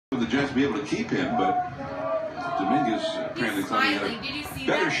Jets be able to keep him, but Dominguez apparently thought he had a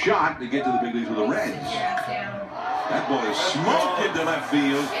better shot to get to the big leagues with the Reds. That ball is smoked into left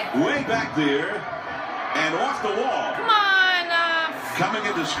field, way back there, and off the wall. Come on. Coming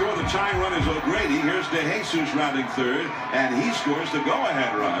in to score the tying run is O'Grady. Here's DeJesus rounding third, and he scores the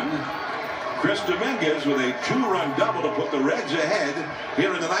go-ahead run. Chris Dominguez with a 2-run double to put the Reds ahead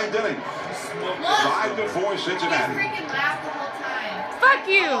here in the 9th inning. 5-4 Cincinnati. He freaking laughed the whole time. Fuck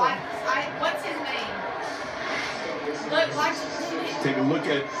you. What's his name? Look, watch his. Take a look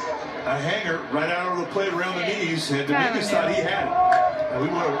at a hanger right out over the plate around the knees, and Dominguez thought he had it. And we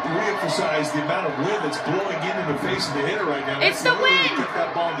want to re-emphasize the amount of wind that's blowing into the face of the hitter right now. It's the wind. Kept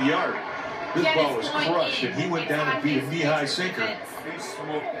that ball in the yard. This ball was crushed, and he went down and beat a knee-high sinker. If the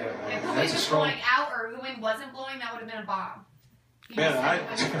wind was blowing out or the wind wasn't blowing, that would have been a bomb. Man,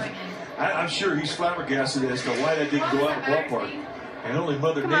 I'm sure he's flabbergasted as to why that didn't go out of the ballpark. And only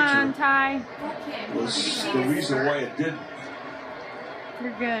Mother Nature was the reason why it didn't.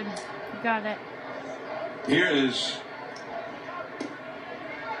 You're good. You got it. Here is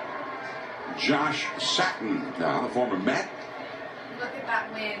Josh Satin, now the former Met. Look at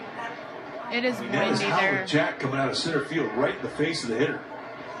that wind. It is that is windy Howard there. Jack coming out of center field right in the face of the hitter.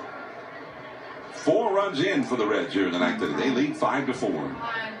 4 runs in for the Reds here in the 9th inning. They lead 5-4.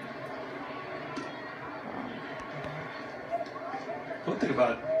 One thing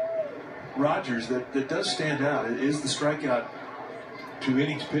about Rogers that does stand out is the strikeout 2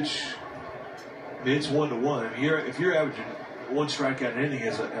 innings pitch. I mean, it's 1-to-1. I mean, if you're averaging 1 strikeout an inning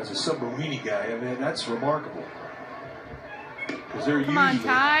as a submarine guy, I mean, that's remarkable. Because they're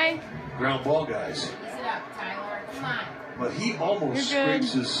usually ground ball guys. Ease it up, Tyler. Come on. But he almost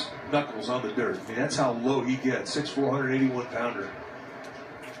scrapes his knuckles on the dirt. I mean, that's how low he gets. 6'4", 181-pounder.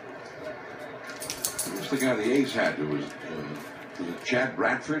 Who's the guy the A's had? Was it Chad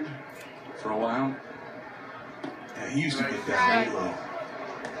Bradford for a while? Yeah, he used to get down really low.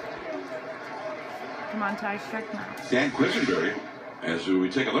 Come on, Ty, strike now. Dan Quisenberry, as we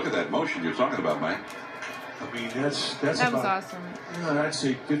take a look at that motion you're talking about, Mike. I mean, that's that about, was awesome. You know, I'd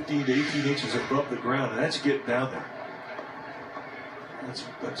say 15 to 18 inches above the ground, and that's getting down there.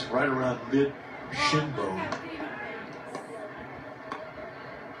 That's right around mid shin bone.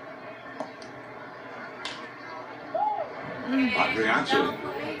 Adrianza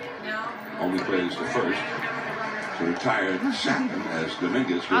only plays the first. So retired Satin as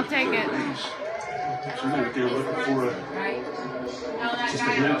Dominguez goes I'll take to it. third base. So they were looking for just a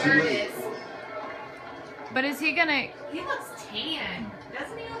hit or two. But is he gonna? He looks tan,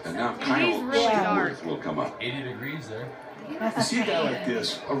 doesn't he? And now He's Kyle really dark. Stallworth will come up. 80 degrees there. You see a guy like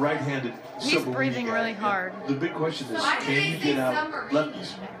this, a right-handed He's submarine breathing guy, really hard. The big question is, Why do can they you say get out submarine?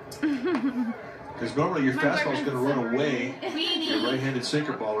 lefties? Because normally your fastball's going to run away. Your right-handed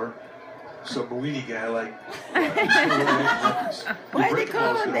sinker baller, submarine guy like. Why do they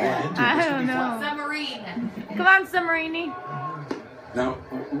call him that? I don't know. Submarine. Come on, Submarini. Now,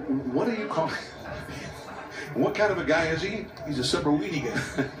 what do you call? What kind of a guy is he? He's a submarine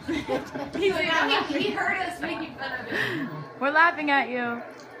guy. He heard us making fun of him. We're laughing at you.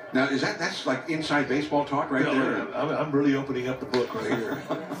 Now, that's like inside baseball talk right there? I'm really opening up the book right here.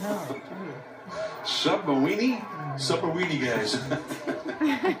 Submarine? Submarine guys.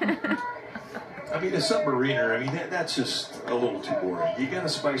 I mean, a submariner, I mean, that's just a little too boring. You got to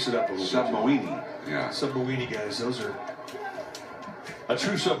spice it up a little bit. Submarine. Yeah. Submarine guys, those are a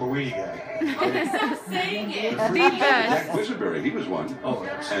true submarine guy. Stop saying it. The best. Jack Quisenberry, he was one. Oh,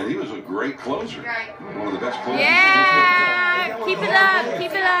 and he was a great closer. One of the best closers. Yeah! Keep it up.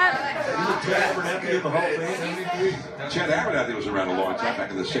 Keep it up. Ted Abernathy in the Hall of Fame. Chad Abernathy was around a long time, back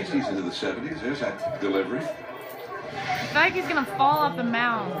in the 60s into the 70s. There's that delivery. I feel like he's going to fall off the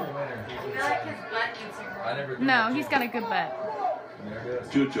mound. I feel like his butt needs to No, he's got a good butt.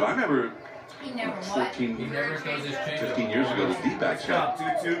 2-2. I remember He never 14, He never throws his change 15 years ago, the D-backs got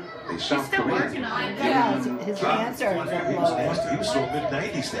a South still Korean. working on it. Yeah, his hands are He was still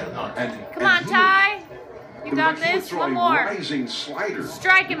mid-90s now. Come on, Ty. You got he would this. throw One a more. rising slider.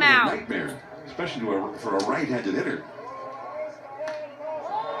 Strike him It was a out. nightmare, especially for a right-handed hitter.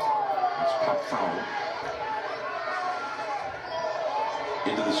 That's pop foul.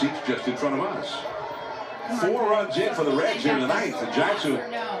 Into the seats just in front of us. 4 runs in for the Reds here in the 9th. The Giants who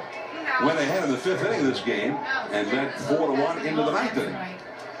went ahead in the 5th inning of this game and led 4-1 into the 9th inning.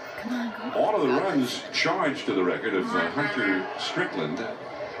 All of the runs charged to the record of Hunter Strickland.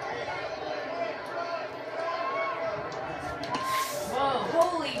 Whoa,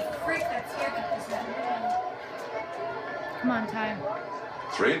 holy frick, that scared the piss out of me. Come on, Ty.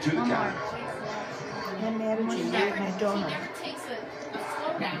 3-2 the count. and attitude. You're my donor. He never takes a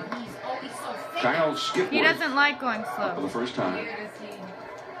slow down. Kyle Skipworth. He doesn't like going For the slow. first time. Here does he.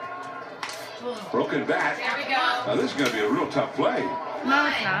 Broken bat. There we go. Now this is going to be a real tough play. No,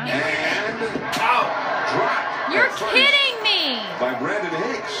 it's not. And out. Drop. You're at first kidding me. By Brandon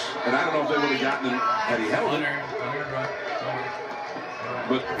Hicks. And I don't know if they would have gotten him had he held it.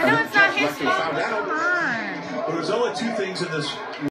 But I know it's not his Justin fault, found but out. come on. Well, there's only two things in this